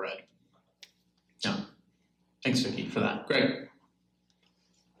breaking of the bread. Yeah. Thanks, Vicky, for that. Greg.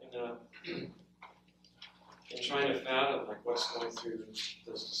 And trying to fathom what's going through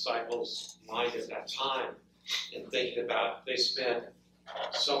those disciples' mind at that time, and thinking about they spent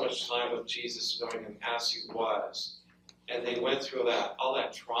so much time with Jesus knowing him as he was, and they went through all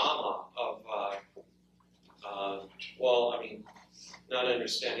that trauma of not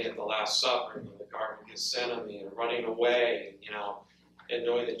understanding at the Last Supper in the Garden of Gethsemane and running away, and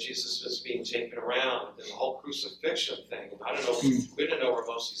knowing that Jesus was being taken around, and the whole crucifixion thing. And I don't know, we didn't know where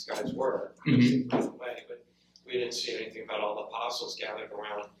most of these guys were. They ran away, but we didn't see anything about all the apostles gathered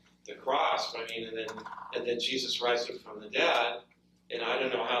around the cross. And then Jesus rising from the dead, and I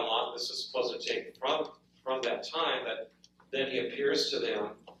don't know how long this is supposed to take from that time, that then he appears to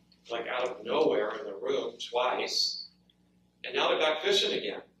them out of nowhere in the room twice, and now they're back fishing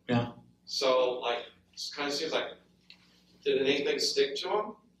again. Yeah. So it kind of seems like, did anything stick to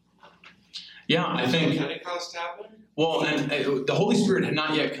them? Yeah, I think. Pentecost happened? Well, and the Holy Spirit had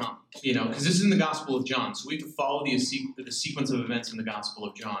not yet come, because this is in the Gospel of John. So we have to follow the sequence of events in the Gospel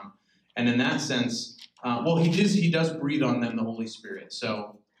of John. And in that sense, he does breathe on them the Holy Spirit.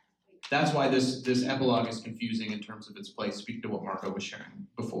 So that's why this epilogue is confusing in terms of its place, speaking to what Marco was sharing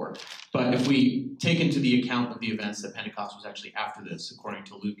before. But if we take into the account of the events that Pentecost was actually after this, according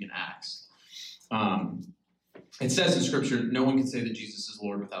to Luke and Acts, it says in Scripture, no one can say that Jesus is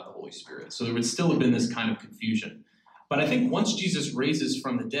Lord without the Holy Spirit. So there would still have been this kind of confusion. But I think once Jesus raises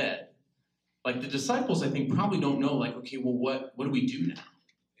from the dead, like the disciples, I think probably don't know, like, okay, well, what do we do now?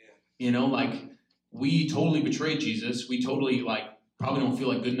 You know, like we totally betrayed Jesus. We totally like probably don't feel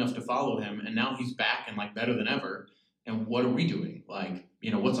like good enough to follow him. And now he's back and like better than ever. And what are we doing? Like,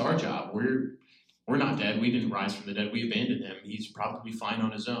 you know, what's our job? We're not dead. We didn't rise from the dead. We abandoned him. He's probably fine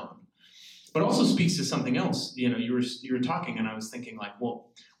on his own. But also speaks to something else. You know, you were talking and I was thinking like, well,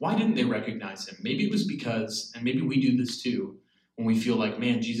 why didn't they recognize him? Maybe it was because, and maybe we do this too, when we feel like,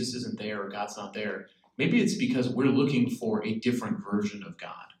 man, Jesus isn't there or God's not there. Maybe it's because we're looking for a different version of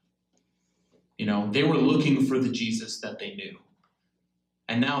God. You know, they were looking for the Jesus that they knew.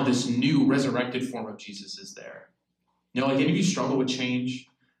 And now this new resurrected form of Jesus is there. You know, like any of you struggle with change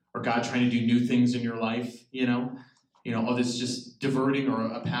or God trying to do new things in your life, you know, oh, this just diverting or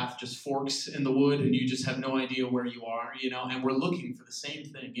a path just forks in the wood and you just have no idea where you are, you know, and we're looking for the same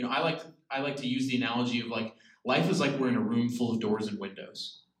thing. You know, I like to use the analogy of like, life is like we're in a room full of doors and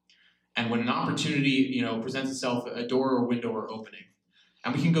windows. And when an opportunity, you know, presents itself, a door or window are opening.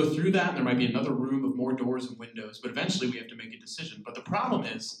 And we can go through that and there might be another room of more doors and windows, but eventually we have to make a decision. But the problem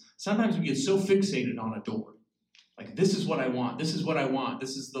is sometimes we get so fixated on a door. Like, this is what I want. This is what I want.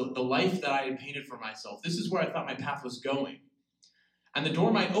 This is the life that I had painted for myself. This is where I thought my path was going. And the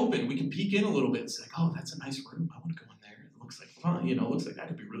door might open. We can peek in a little bit and say, oh, that's a nice room. I want to go in there. It looks like fun. You know, it looks like that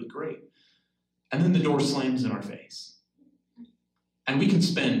could be really great. And then the door slams in our face. And we can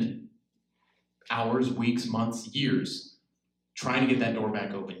spend hours, weeks, months, years trying to get that door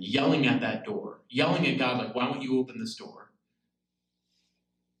back open, yelling at that door, yelling at God, like, why won't you open this door?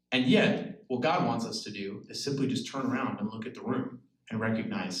 And yet, what God wants us to do is simply just turn around and look at the room and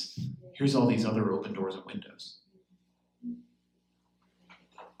recognize, here's all these other open doors and windows.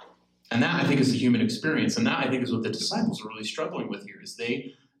 And that, I think, is the human experience. And that, I think, is what the disciples are really struggling with here, is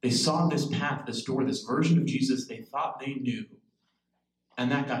they saw this path, this door, this version of Jesus they thought they knew.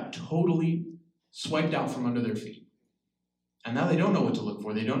 And that got totally swiped out from under their feet. And now they don't know what to look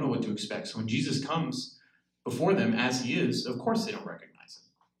for. They don't know what to expect. So when Jesus comes before them as he is, of course they don't recognize him.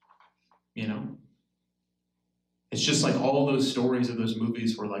 You know? It's just like all those stories of those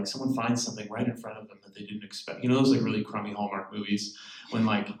movies where like someone finds something right in front of them that they didn't expect. You know, those like really crummy Hallmark movies when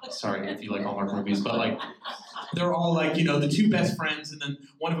like, sorry if you like Hallmark movies, but like they're all like, you know, the two best friends and then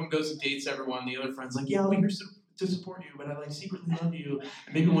one of them goes and dates everyone. The other friend's like, yeah, I'll be here to support you, but I like secretly love you.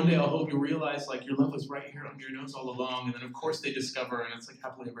 And maybe one day I'll hope you realize like your love was right here under your nose all along. And then of course they discover and it's like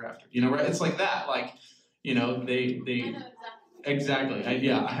happily ever after. You know, right? It's like that. Like, you know, they exactly.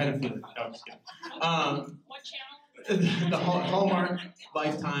 I had a feeling. I was kidding. What channel? The Hallmark,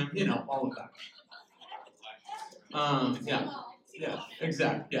 Lifetime, you know, all of that. Yeah,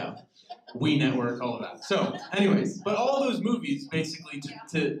 exactly, yeah. We Network, all of that. So, anyways, but all those movies basically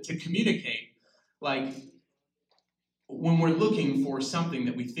to communicate, like, when we're looking for something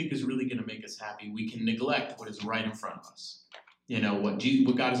that we think is really going to make us happy, we can neglect what is right in front of us. You know, what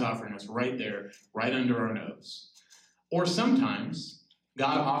God is offering us right there, right under our nose. Or sometimes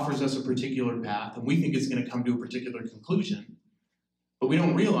God offers us a particular path, and we think it's going to come to a particular conclusion, but we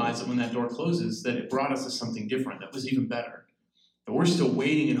don't realize that when that door closes, that it brought us to something different that was even better. But we're still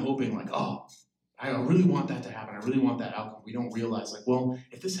waiting and hoping, like, oh, I really want that to happen. I really want that outcome. We don't realize, like, well,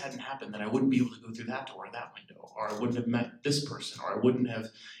 if this hadn't happened, then I wouldn't be able to go through that door or that window, or I wouldn't have met this person, or I wouldn't have,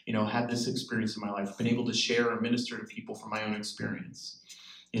 you know, had this experience in my life, been able to share or minister to people from my own experience.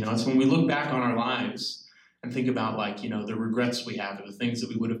 You know, it's when we look back on our lives and think about, like, you know, the regrets we have or the things that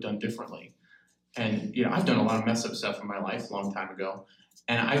we would have done differently. And, you know, I've done a lot of messed up stuff in my life a long time ago.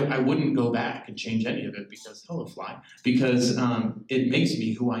 And I wouldn't go back and change any of it because, hello, fly, because it makes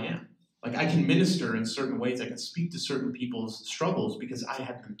me who I am. Like, I can minister in certain ways. I can speak to certain people's struggles because I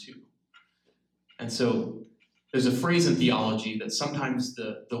had them too. And so there's a phrase in theology that sometimes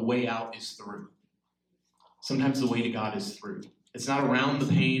the way out is through. Sometimes the way to God is through. It's not around the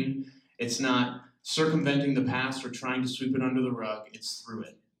pain. It's not circumventing the past or trying to sweep it under the rug. It's through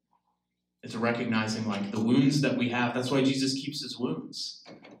it. It's recognizing, like, the wounds that we have. That's why Jesus keeps his wounds,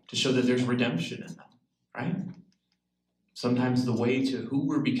 to show that there's redemption in them, right? Sometimes the way to who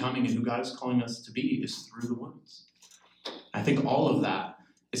we're becoming and who God is calling us to be is through the wounds. I think all of that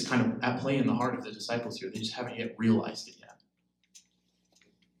is kind of at play in the heart of the disciples here. They just haven't yet realized it yet.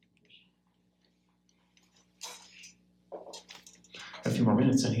 A few more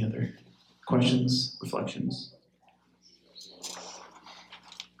minutes. Any other questions, reflections?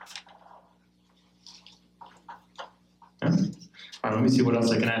 Yeah. All right, let me see what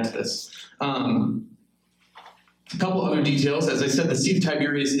else I can add to this. A couple other details. As I said, the Sea of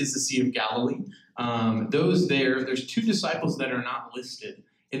Tiberias is the Sea of Galilee. There's two disciples that are not listed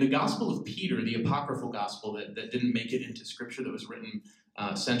In the Gospel of Peter, the apocryphal gospel that didn't make it into Scripture, that was written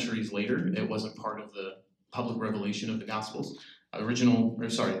centuries later, it wasn't part of the public revelation of the Gospels,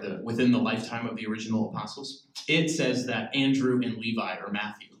 within the lifetime of the original apostles, it says that Andrew and Levi, or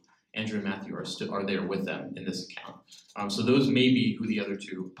Matthew, Andrew and Matthew are there with them in this account. So those may be who the other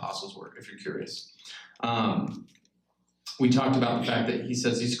two apostles were, if you're curious. We talked about the fact that he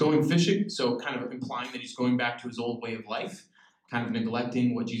says he's going fishing, so kind of implying that he's going back to his old way of life, kind of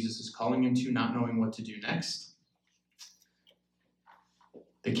neglecting what Jesus is calling him to, not knowing what to do next.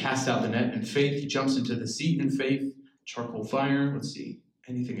 They cast out the net in faith. He jumps into the sea in faith. Charcoal fire. Let's see.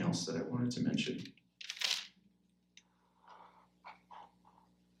 Anything else that I wanted to mention?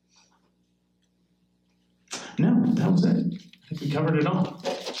 No, that was it. I think we covered it all.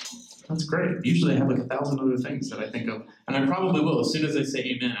 That's great. Usually I have like 1,000 other things that I think of, and I probably will as soon as I say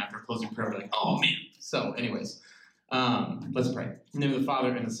amen after closing prayer. Like, oh man. So anyways, let's pray. In the name of the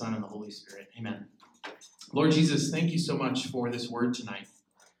Father, and the Son, and the Holy Spirit. Amen. Lord Jesus, thank you so much for this word tonight.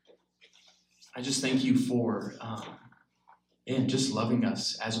 I just thank you for just loving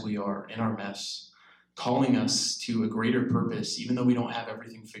us as we are in our mess, calling us to a greater purpose, even though we don't have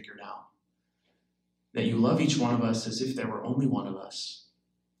everything figured out. That you love each one of us as if there were only one of us.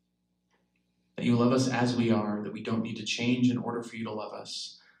 That you love us as we are, that we don't need to change in order for you to love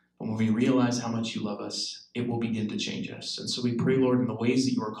us. But when we realize how much you love us, it will begin to change us. And so we pray, Lord, in the ways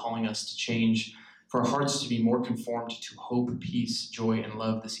that you are calling us to change, for our hearts to be more conformed to hope, peace, joy, and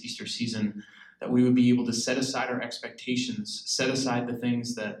love this Easter season, that we would be able to set aside our expectations, set aside the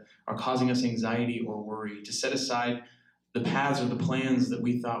things that are causing us anxiety or worry, to set aside the paths or the plans that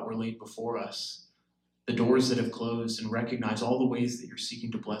we thought were laid before us, the doors that have closed, and recognize all the ways that you're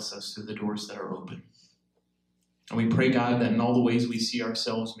seeking to bless us through the doors that are open. And we pray, God, that in all the ways we see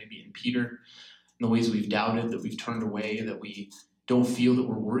ourselves, maybe in Peter, in the ways we've doubted, that we've turned away, that we don't feel that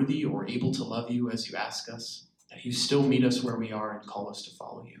we're worthy or able to love you as you ask us, that you still meet us where we are and call us to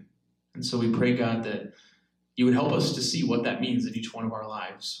follow you. And so we pray, God, that you would help us to see what that means in each one of our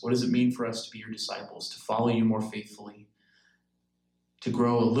lives. What does it mean for us to be your disciples, to follow you more faithfully, to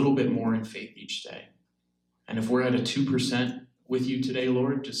grow a little bit more in faith each day? And if we're at a 2% with you today,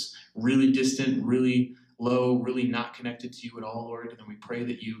 Lord, just really distant, really low, really not connected to you at all, Lord, then we pray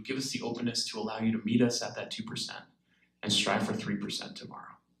that you give us the openness to allow you to meet us at that 2% and strive for 3%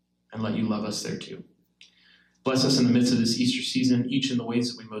 tomorrow, and let you love us there too. Bless us in the midst of this Easter season, each in the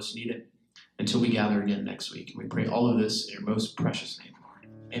ways that we most need it, until we gather again next week. And we pray all of this in your most precious name, Lord.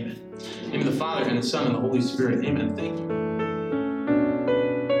 Amen. In the name of the Father, and the Son, and the Holy Spirit. Amen. Thank you.